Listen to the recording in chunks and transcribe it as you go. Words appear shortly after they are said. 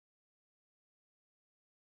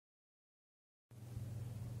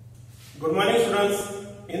Good morning students.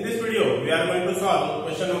 In this video we are going to solve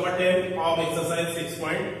question number 10 of exercise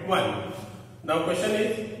 6.1. Now question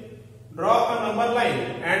is, draw a number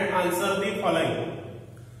line and answer the following.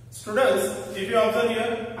 Students, if you observe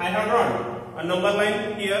here, I have drawn a number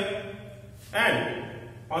line here, and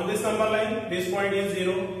on this number line this point is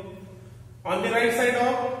 0. On the right side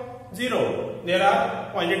of 0 there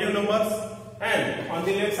are positive numbers, and on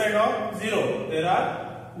the left side of 0 there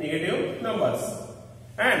are negative numbers.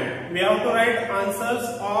 And we have to write answers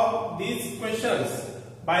of these questions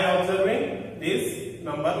by observing this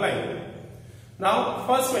number line. Now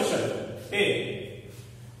first question A.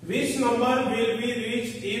 Which number will we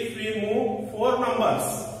reach if we move 4 numbers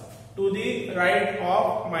to the right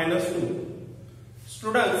of -2?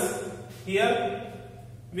 Students, here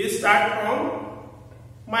we start from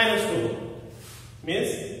 -2,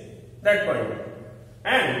 means that point,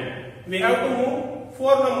 and we have to move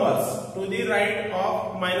 4 numbers to the right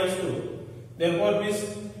of -2. Therefore we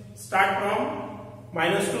start from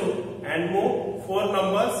 -2 and move 4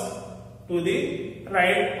 numbers to the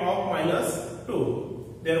right of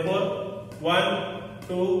 -2. Therefore 1,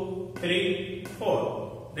 2, 3,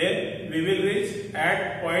 4. Then we will reach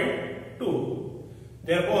at point 2.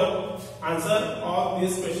 Therefore answer of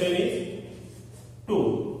this question is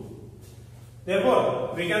 2.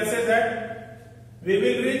 Therefore we can say that we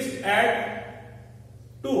will reach at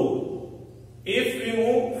 2 if we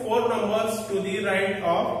move 4 numbers to the right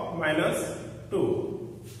of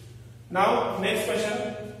 -2. Now next question,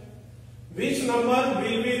 which number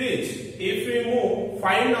will we reach if we move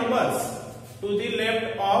 5 numbers to the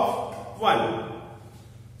left of 1?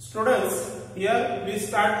 Students, here we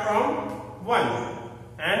start from 1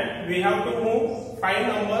 and we have to move 5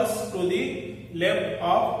 numbers to the left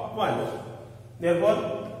of 1.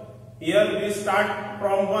 Therefore here we start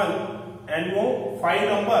from 1 and move 5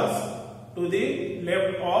 numbers to the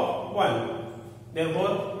left of 1.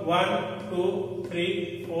 Therefore 1, 2,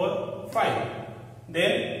 3, 4, 5.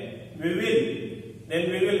 Then we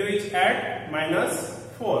will reach at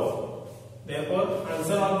 -4. Therefore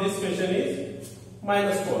answer of this question is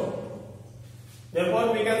 -4.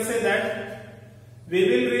 Therefore we can say that we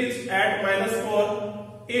will reach at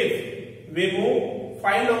 -4 if we move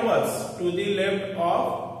 5 numbers to the left of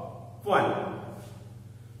 1.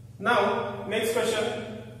 Now next question,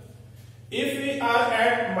 if we are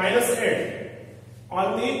at -8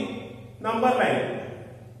 on the number line,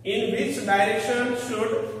 in which direction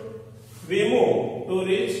should we move to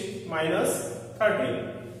reach -13?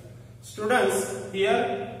 Students,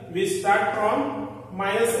 here we start from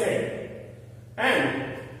 -8 and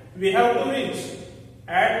we have to reach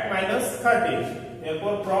at -13.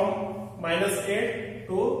 Therefore from -8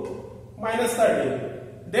 to -13.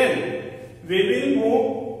 Then we will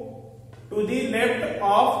move to the left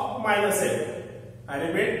of -8. I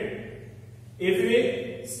repeat, if we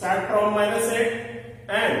start from -8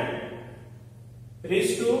 and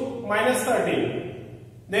reach to -13,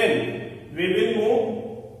 then we will move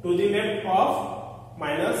to the left of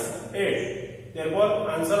 -8. Therefore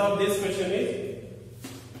answer of this question is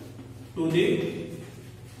to the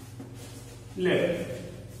left.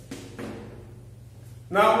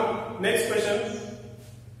 Now next question,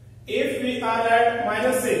 if we are at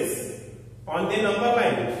 -6 on the number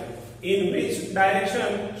line, in which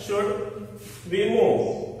direction should we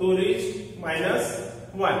move to reach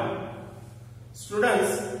 -1?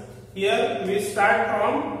 Students, here we start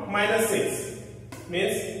from -6,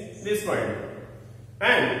 means this point,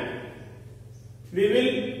 and we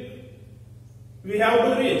have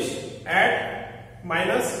to reach at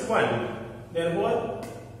 -1. Therefore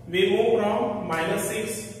we move from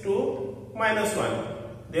 -6 to -1.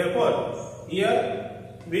 Therefore here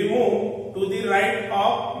we move to the right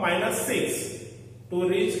of -6 to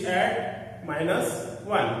reach at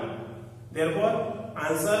 -1. Therefore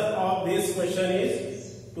answer of this question is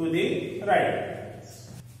to the right.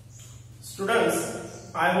 Students,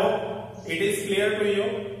 I hope it is clear to you.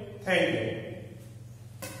 Thank you.